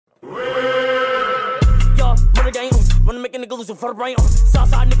nigga losing for the brain on.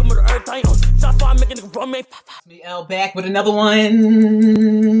 Southside nigga murder everything on. Shots fire making nigga run man. Me L back with another one.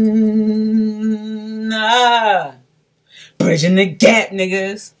 Bridging the gap,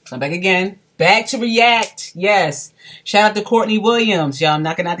 niggas. So I'm back again. Back to react. Yes. Shout out to Courtney Williams. Y'all, I'm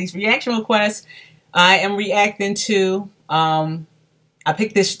knocking out these reaction requests. I am reacting to, I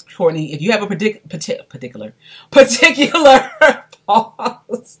picked this, Courtney. If you have a particular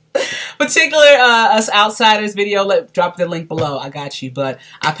pause, us outsiders video, drop the link below. I got you. But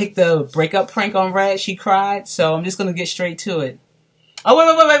I picked the breakup prank on Red. She cried. So I'm just going to get straight to it. Oh,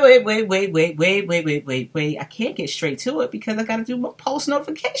 wait. I can't get straight to it because I got to do my post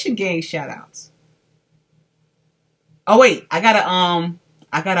notification gang shout outs. Oh, wait. I got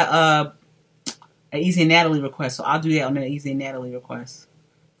an Easy and Natalie request. So I'll do that on the Easy and Natalie request.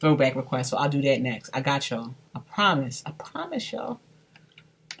 Throwback request. So I'll do that next. I got y'all. I promise. y'all.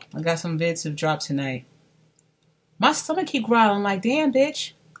 I got some vids to drop tonight. My stomach keep growling like, damn,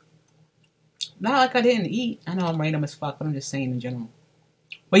 bitch. Not like I didn't eat. I know I'm random as fuck, but I'm just saying in general.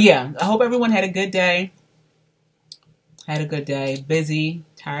 But yeah, I hope everyone had a good day. Busy,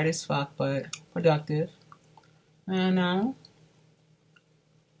 tired as fuck, but productive. I know.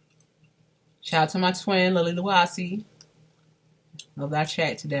 Shout out to my twin, Lily Luasi. Love our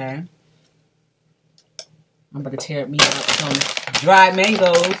chat today. I'm about to tear me up some dried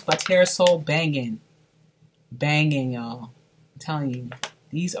mangoes by Terrasol banging. Banging, y'all. I'm telling you,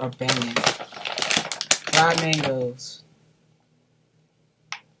 these are banging. Dried mangoes.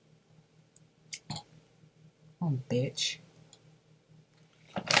 Oh, bitch.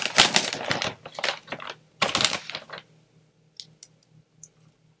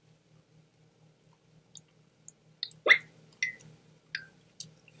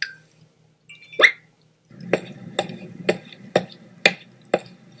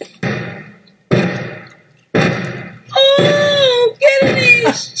 Oh, get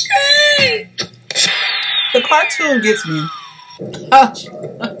it straight. The cartoon gets me. Oh.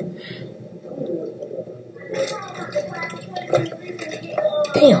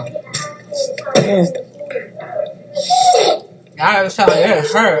 Damn. I was telling you, it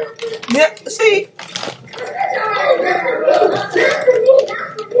hurt. Yeah, see?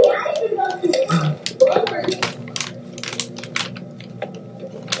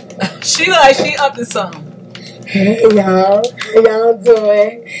 She up to something. Hey y'all, how y'all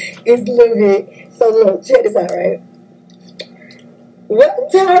doing? It's Livy. So look, check this out, right? Welcome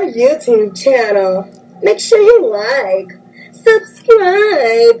to our YouTube channel. Make sure you like,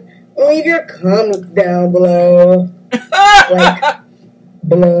 subscribe, leave your comments down below. Like,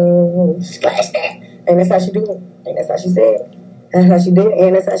 below. Splash that. And that's how she do it. And that's how she said. That's how she did it.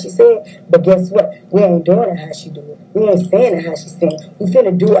 And that's how she said. But guess what? We ain't doing it how she do it. We ain't saying it how she said it. We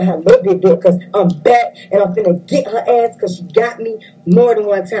finna do it how Lil Bit do it. Because I'm back and I'm finna get her ass because she got me more than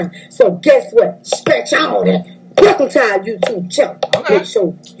one time. So guess what? Stretch all that. Welcome to our YouTube channel. Okay. Make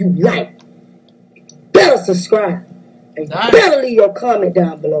sure you like. Better subscribe. And Nice. better leave your comment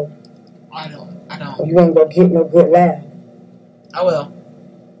down below. I don't. Or you ain't gonna get no good laugh. I will.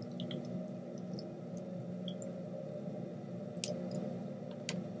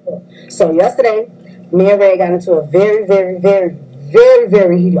 So yesterday, me and Ray got into a very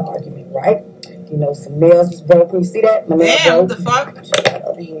heated argument, right? You know, some nails was broken. You see that? My nail Damn, what broke. the fuck?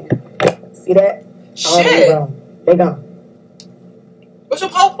 Over here. See that? All of them Shit. gone. They gone. What's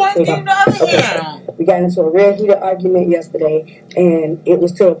your whole point They getting the gone. other Okay, hand? so we got into a real heated argument yesterday, and it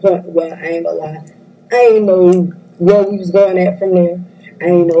was to a point where I ain't gonna lie, I ain't know where we was going at from there. I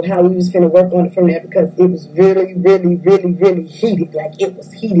didn't know how we was finna work on it from there because it was really heated. Like, it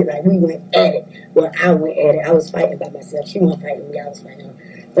was heated. Like, we went at it. Well, I went at it. I was fighting by myself. She wasn't fighting me. I was fighting her.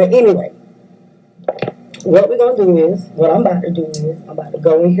 But anyway, what we're going to do is, what I'm about to do is, I'm about to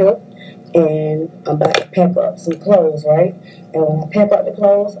go in here and I'm about to pack up some clothes, right? And when I pack up the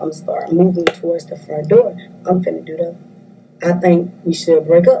clothes, I'm going to start moving towards the front door. I'm finna do the, I think we should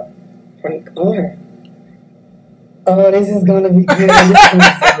break up. Prank on her. Oh, this is going to be good.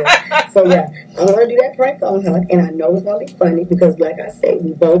 So, yeah, I'm going to do that prank on her, and I know it's going to be funny because, like I said,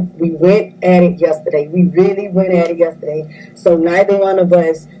 we went at it yesterday. We really went at it yesterday. So, neither one of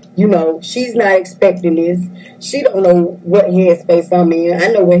us, you know, she's not expecting this. She don't know what headspace I'm in. I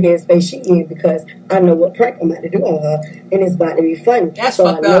know what headspace she in because I know what prank I'm about to do on her, and it's about to be funny. That's so,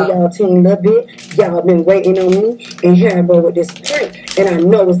 I fucked know up. y'all team a little bit. Y'all been waiting on me, and here I go with this prank, and I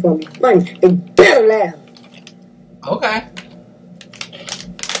know it's going to be funny. It better laugh. Okay.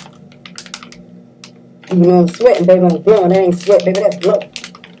 You know, I'm sweating, baby. I'm blowing. That ain't sweat, baby. That's blow.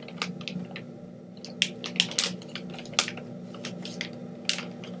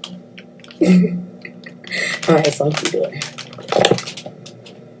 Alright, so I'm keep doing it.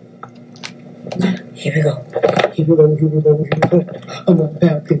 Here we go. Here we go. Here we go. Here we go. I'm on the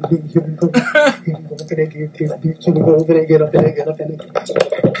balcony. Here we go. Here we go. I'm finna get this bitch. Here we go. I'm finna get up.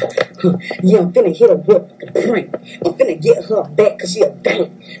 Yeah, I'm finna hit her with the prank. I'm finna get her back because she a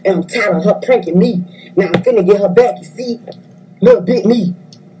bank. And I'm tired of her pranking me. Now I'm finna get her back. You see? Little bit me.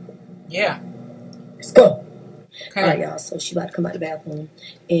 Yeah. Let's go. Okay. All right, y'all. So she about to come out the bathroom,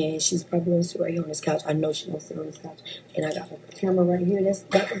 and she's probably gonna sit right here on this couch. I know she's gonna sit on this couch. And I got my camera right here.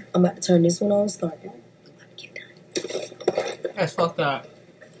 I'm about to turn this one on. Start that. I'm about to get done. That's fucked up.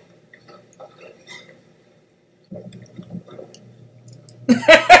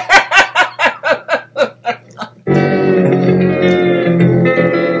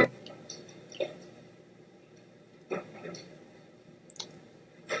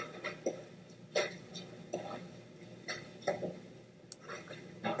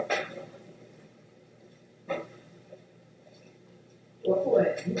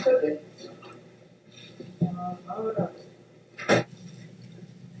 What? You cooking?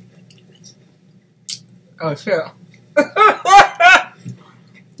 Oh shit.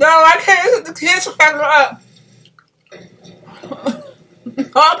 No, I can't. The kids are fucking up.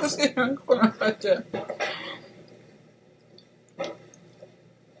 I can see her right there.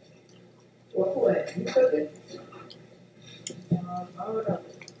 What? You cooking?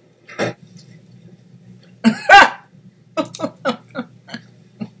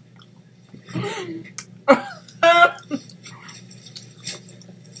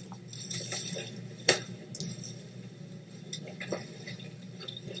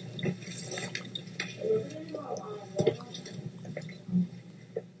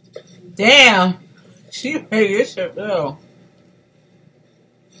 Damn. She made this shit real.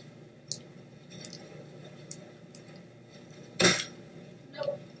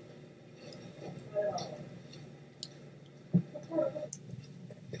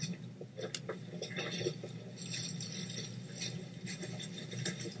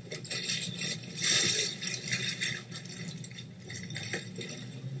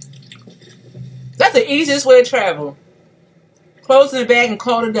 That's the easiest way to travel. Close in the bag and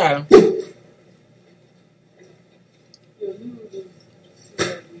call it down.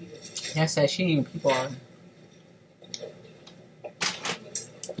 That's that she ain't people on.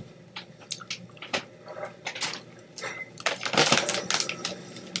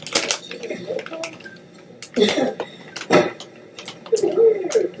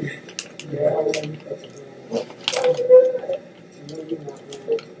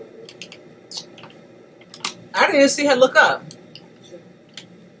 I didn't even see her look up.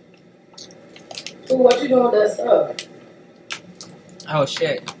 So what you doing with that stuff? Oh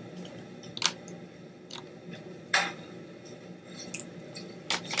shit.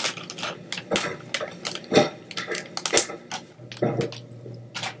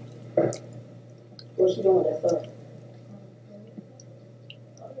 What you doing with that stuff?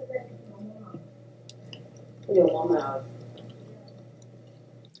 Your mama house.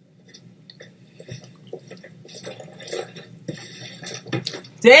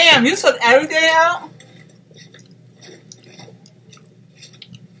 Damn, you took everything out?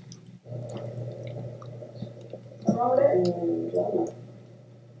 What's wrong with that?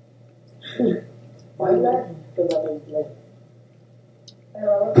 Why you laughing? Because I didn't play.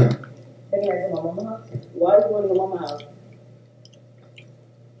 Hello? Can you ask my mama house? Why are you going to your mama house?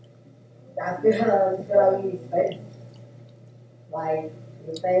 That's because I need space. Like,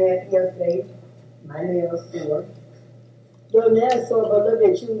 the thing happened yesterday, my nails sore. Your nails sore, but look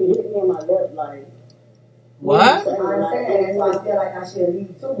at you, you hit me in my lip, like. What? I'm saying, so I feel like I should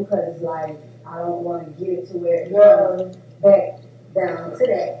leave too, because it's like, I don't want to get it to where it goes back down to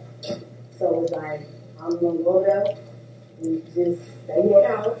that. So it's like, I'm going to go there and just stay here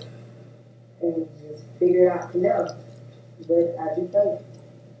out and just figure it out from there. But I do think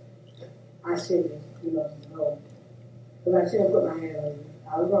I shouldn't, go. Because I shouldn't put my hand on you.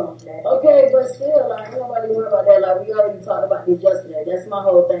 I was wrong for that. Okay, but still, like, ain't nobody worry about that. Like, we already talked about this yesterday. That's my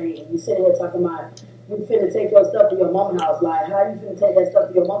whole thing. You sitting here talking about you finna take your stuff to your mama's house. Like, how you finna take that stuff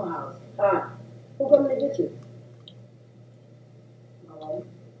to your mama's house? How? Who coming to get you? Nobody.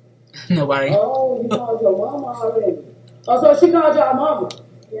 Nobody. Oh, you called your mama already. Oh, so she called your mama?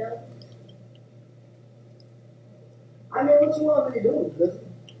 Yeah. I mean, what you want me to do? Listen.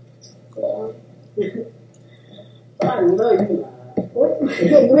 I know you lie. What you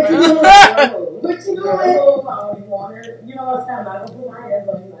doing? What you doing? You know what I'm saying? I'm put my hands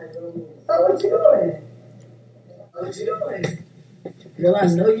on you like, so what you doing? What you doing? Girl, I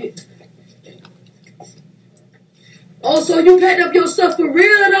know you. Oh, so you packed up your stuff for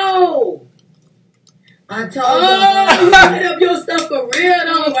real though? I told you. You packed up your stuff for real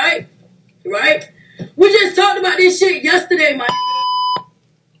though, right? Right? We just talked about this shit yesterday, my.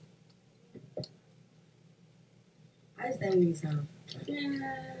 I just think we need some.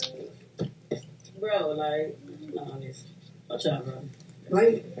 Yeah. Bro, like, honest. Watch out, bro.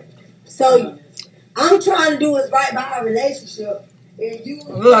 Right? So, I'm trying to do what's right by our relationship. And you.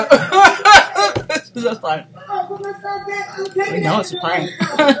 Look. It's just like. Oh, put my stuff back. I'm taking We know it's a prank.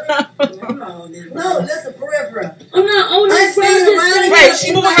 No, listen, for real, bro. I'm not on this, bro. Wait,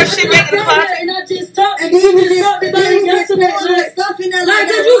 she moving her shit back in the closet? And I just talked. And then you just talked about it yesterday. stuff in there Like,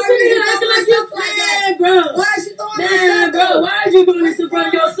 cause you sitting here acting like you're playing, bro. Why is you throwing Man, my stuff? bro, why are you doing this in front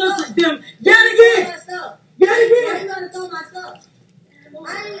of your sisters? Them, get it again. Get Why it you again. gotta throw my stuff? I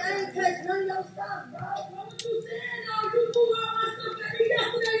ain't touching none of your stuff, bro. What you saying, dog? You threw all my stuff back in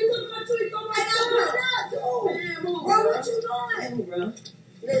yesterday. You look at my tree, throw my And I stuff put out. that too. Man, move, Bro, what you doing? bro.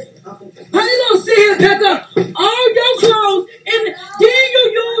 Listen, How you gonna sit here and pack up all your clothes and then you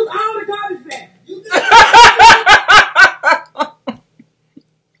use all the garbage bags?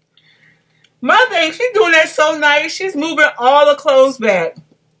 My thing, she's doing that so nice. She's moving all the clothes back.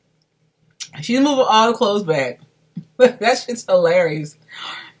 She's moving all the clothes back. That shit's hilarious.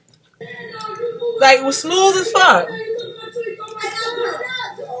 Like, it was smooth as fuck. Bro,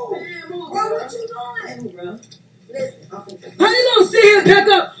 what you doing? Bro. Listen, How you gonna sit here and pack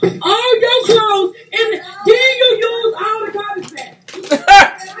up all your clothes and then you use all the garbage bags?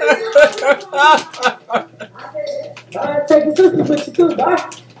 Bye, take your sister with you too, bye.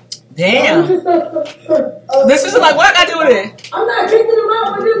 Damn. This is like, what I gotta do with it? I'm not kicking them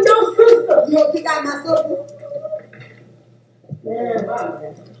out with them, your sister. you don't kick out my sister? Man,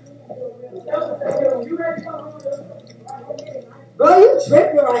 bye. Bro, you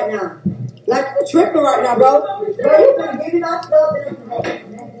tripping right now. Like, you tripping right now, bro. Bro, you finna give me my stuff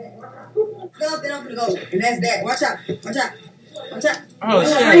and I'm finna go. And that's that. Watch out. Watch out. Watch out. Oh,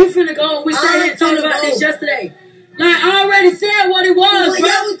 How shit. you finna go? We sat here talking about this yesterday. Like, I already said what it was, Well, bro.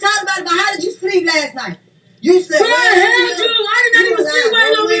 yeah, we talked about it, but how did you sleep last night? You slept. Bro, I held you. I did not even sleep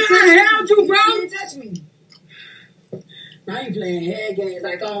right over here. I held you, bro. You didn't touch me. Now you playing head games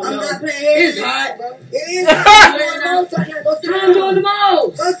like I don't I'm know. not playing head It's games, hot. bro. It is hot. I'm doing the most. So I gotta go sit I'm doing the down.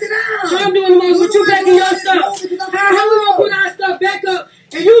 most. Go sit down. I'm doing the most, but you packing your stuff. How we gonna put our stuff back up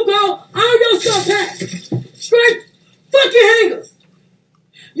and you go, all your stuff packed. Straight fucking hangers.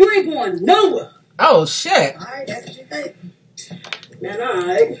 You ain't going nowhere. Oh, shit. All right, that's what you think. Man,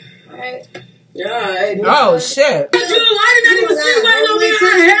 alright. All right. Yeah, alright. Oh, shit. I did not even sleep right over here. I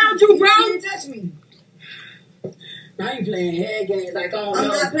held you, You bro. didn't touch me. Now you playing head games like I don't I'm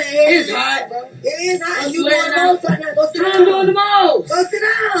know. not playing head It's games, hot. bro. It is hot. I You swear doing the now. most. So I gotta go sit down. I'm doing the most. Go sit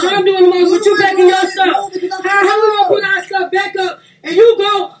down. I'm doing the most, but you the packing your most. stuff. How we gonna put our stuff back up and you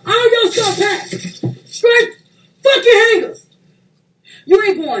go, all your stuff packed. Straight fucking hangers. You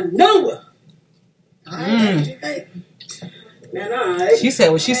ain't going nowhere. All right, that's what you think. Man, alright. She said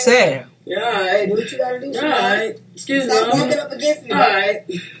what she said. Yeah, alright. Do what you gotta do. Alright. Excuse me. Stop walking up against me. Bro. Alright.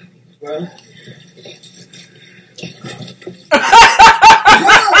 Bro.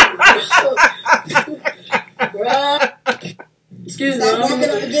 Bro. Excuse me. Stop walking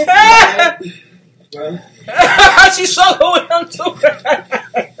up against me. Bro. She struggled with him too.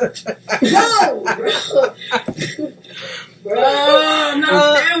 No. Bro, I'm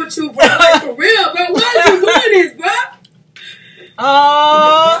not playing with you, bro. Like, for real, bro. Why are you doing this, bro?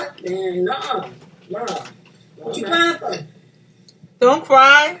 Oh, Man, nah. What you crying for? don't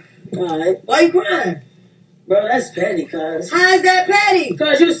cry. Alright. Why you crying? Bro, that's petty, cuz. How is that petty?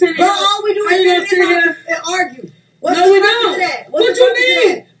 Cuz you sitting Bro, here. all we do How you gonna is sit sit here? here and argue. What's No, the we purpose don't. of that? What What's you the purpose of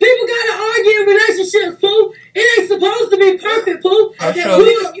mean? People gotta argue in relationships, Pooh. It ain't supposed to be perfect, Pooh. That's that? true.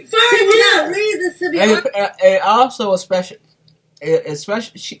 People got 5 years. reasons to be And, arguing. and also, especially,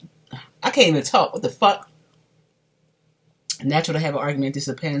 I can't even talk. What the fuck? Natural to have an argument. This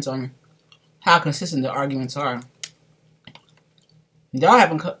depends on how consistent the arguments are. Y'all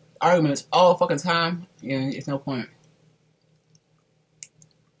having arguments all fucking time. It's no point.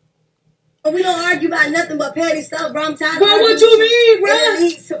 But we don't argue about nothing but petty stuff, bro. I'm tired of Bro, arguing what you with mean, And bro? it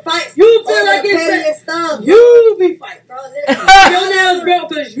leads to fights. You feel over like the it's pettiest stuff. You be fighting. Bro, listen. Your nails broke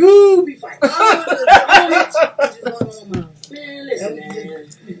because you be fighting. All I want is a bitch. Just going on, Man, listen, man.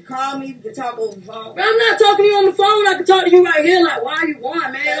 You can call me. You can talk over the phone. Bro, I'm not talking to you on the phone. I can talk to you right here. Like, why you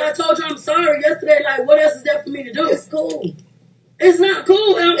want, man? I told you I'm sorry yesterday. Like, what else is there for me to do? It's cool. It's not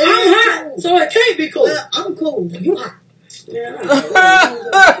cool. I'm hot, cool. so it can't be cool. Well, I'm cool. You hot. Man,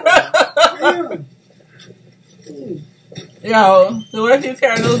 Damn. Yo, so what if you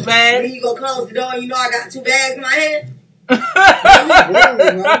carry those bags? Then you go close the door and you know I got 2 bags in my hand.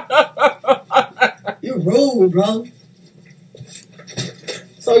 You rude, bro.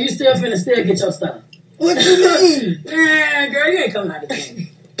 so you still finna get your stuff? What you mean? Man, girl, you ain't coming out of the game.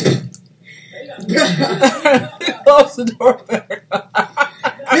 Close the door better.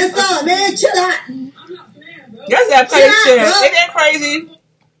 Listen, man, chill out. I'm not playing, bro. That's that crazy shit. Bro. Ain't that crazy?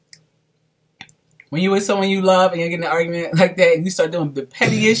 When you with someone you love and you get in an argument like that and you start doing the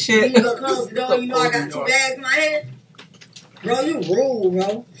pettiest shit. You look close the door, you know I got 2 bags in my head? Bro, you rude,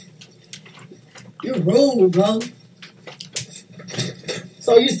 bro. You rude, bro.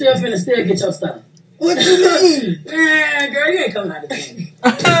 So you still finna get your stuff? What you mean? Man, girl, you ain't coming out of the game.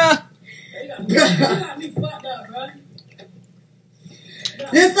 You got me fucked up, bro.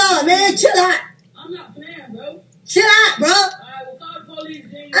 Listen, man, chill out. I'm not playing, bro. Chill out, bro. Alright, we'll call the police.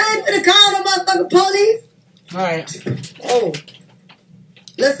 I ain't finna call no motherfucking police. Alright. Oh.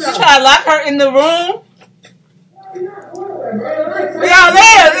 Listen. You try to lock her in the room? We all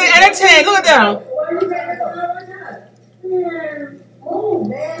there. Entertain. Look at them. Move,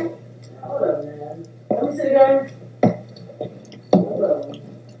 man. Hold up, man. Let me see the game. Hold up. I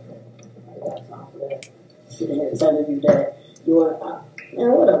got time for that. Sitting here telling you that you want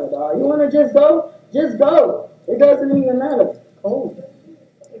man, whatever, dog. You want to just go? Just go. It doesn't even matter. Oh.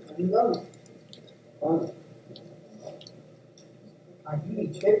 You love it. You be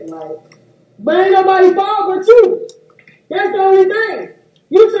tripping like. But ain't nobody's fault but you. That's the only thing.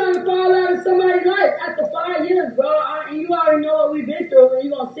 You trying to fall out of somebody's life after 5 years, bro. You already know what we've been through, and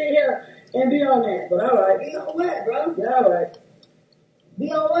you gonna sit here and be on that. But all right. Be on what, bro? Yeah, all right.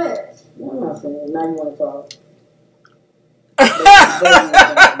 Be on what? I'm not saying it. Now you want to talk.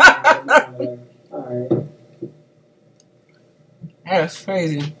 All right. That's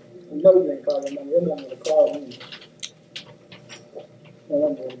crazy. I know you ain't calling me. You're not going to call me. You're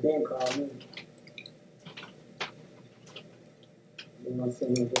not going to call me. You're going to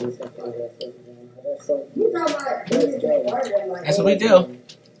send me to this That's so. You talking about that's what we do.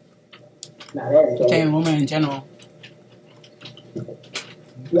 Nah, that's dope. Entertain women in general.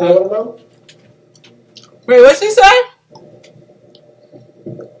 Y'all want to know? Wait, what she say?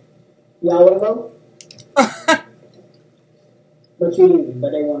 Y'all want to know? But you leaving,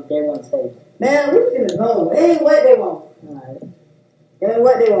 but they want to stay. Man, we finna go. It ain't what they want. Alright. It ain't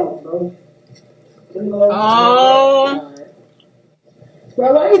what they want, bro. Oh. Right.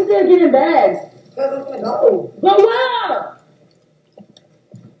 Bro, why you still getting bags? Because I'm finna go. Go where?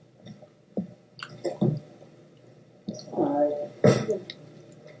 Alright.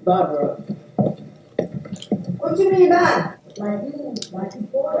 Bye, bro. What you mean bye? Like you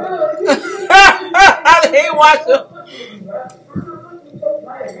bro. They watch them.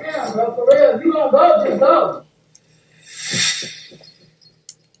 Damn, bro, for real. If you gonna go, just go.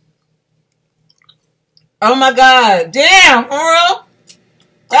 Oh my god. Damn, for real?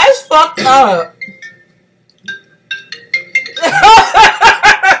 That's fucked up.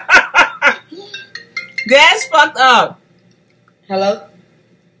 That's fucked up. Hello?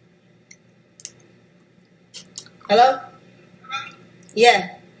 Hello?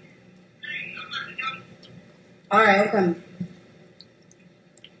 Yeah. Alright, I'm coming.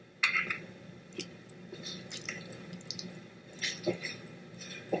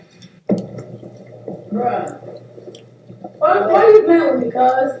 Bruh. Why you playing with me,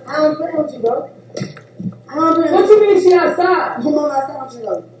 cuz? I don't play with you, bro. I don't play with you. What you mean she outside? I'm on outside, she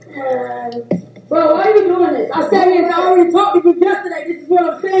goes. Bro, why are you doing this? I sat here and I already talked to you yesterday. This is what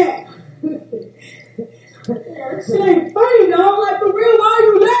I'm saying. Shit ain't funny, though. Like, for real, why are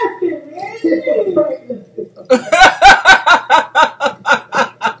you laughing, man?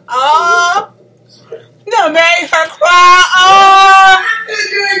 Oh, no, made her cry. Oh,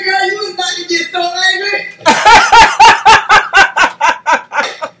 Girl, you was about to get so angry.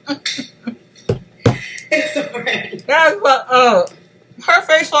 It's a friend. that's what. Her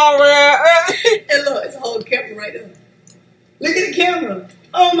face all red. And look, it's a whole camera right there. Look at the camera.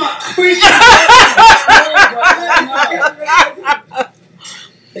 Oh my! Appreciate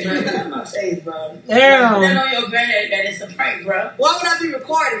it. My face, bro. Damn. That on your granddaddy that it's a prank, bro. Why would I be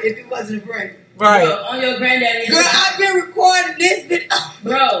recording if it wasn't a prank? Right. Bro, on your granddaddy. Girl, I've been recording this video.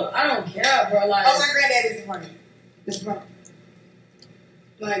 Bro, I don't care, bro. Like, oh, my granddaddy's a prank. It's a prank.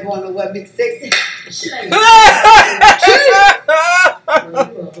 I ain't going to what, big 60? Shit ain't.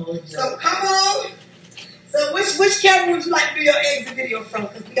 So come on. So which camera would you like to do your exit video from?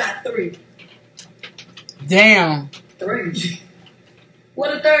 Because we got 3. Damn. 3.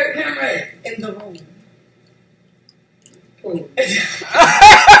 What a third camera in the room? Ooh.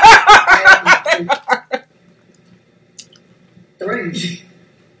 3.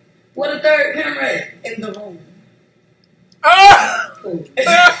 What a third camera in the room?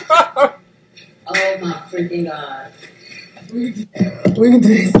 Oh my freaking God. We can do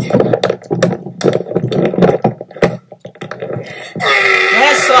this.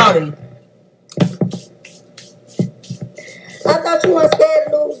 salty. I thought you weren't scared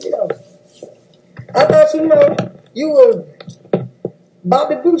to lose, you know. I thought you were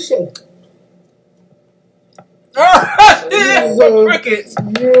Bobby Boucher. Crickets.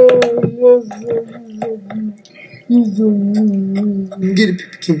 Get a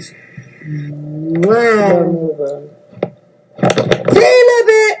kiss. Wow. See a little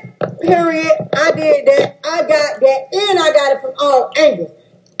bit, period. I did that. I got that. And I got it from all angles.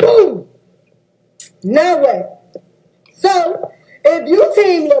 Boom. Now what? So, if you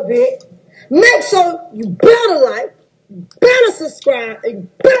team a little bit, make sure you better like, you better subscribe, and you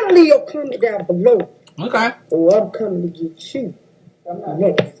better leave your comment down below. Okay. Or I'm coming to get you.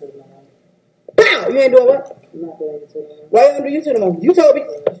 Next. Bow! You ain't doing what? I'm not doing it. Why you don't do YouTube no more? You told me.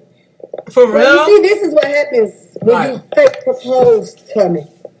 For real? Well, you see, this is what happens when you fake propose to me.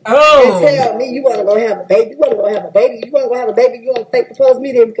 Oh. And tell me you want to go have a baby. You want to go have a baby. You want to go have a baby. You want to fake propose to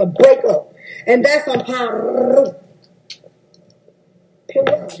me, then we can break up. And that's on power.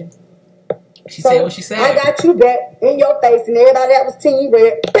 Period. She said what she said. I got you back in your face, and everybody that was Team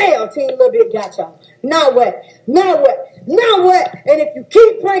Red, bam, Team Little Bit got y'all. Now what? Now what? Now what? And if you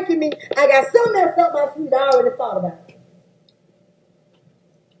keep pranking me, I got something else up my sleeve I already thought about.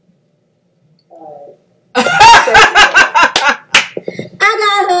 I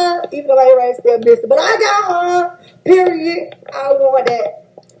got her, even though everybody's still missing, but I got her. Period. I want that.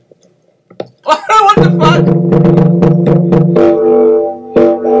 What the fuck?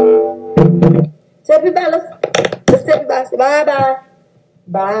 Tell people, let's tell people, say bye bye.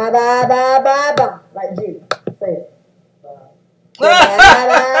 Bye bye bye bye bye. Like G. Say it. Bye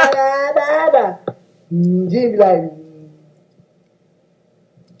bye bye bye bye. G be like,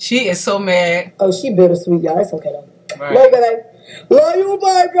 she is so mad. oh, she bittersweet, y'all. It's okay though. Right. Love you,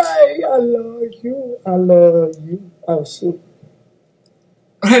 my baby. I love you. I love you. Oh shit.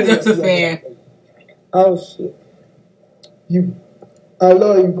 That's a fan. Oh shit. You. I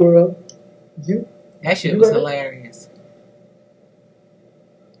love you, girl. You. That shit was hilarious.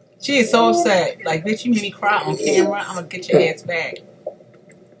 She is so upset. Like, bitch, you made me cry on camera. I'm gonna get your ass back.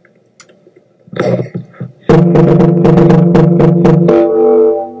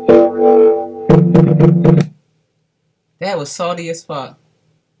 That was salty as fuck.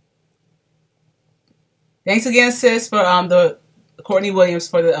 Thanks again, sis, for the Courtney Williams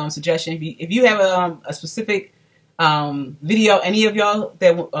for the suggestion. If you have a specific video, any of y'all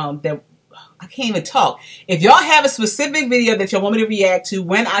that I can't even talk. If y'all have a specific video that y'all want me to react to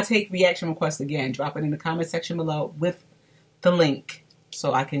when I take reaction requests again, drop it in the comment section below with the link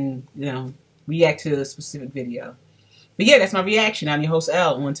so I can react to a specific video. But yeah, that's my reaction. I'm your host,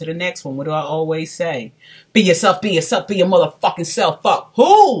 L. On to the next one. What do I always say? Be yourself, be yourself, be your motherfucking self. Fuck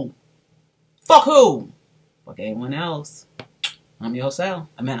who? Fuck who? Fuck everyone else. I'm your host, L.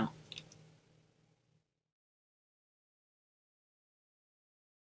 I'm out.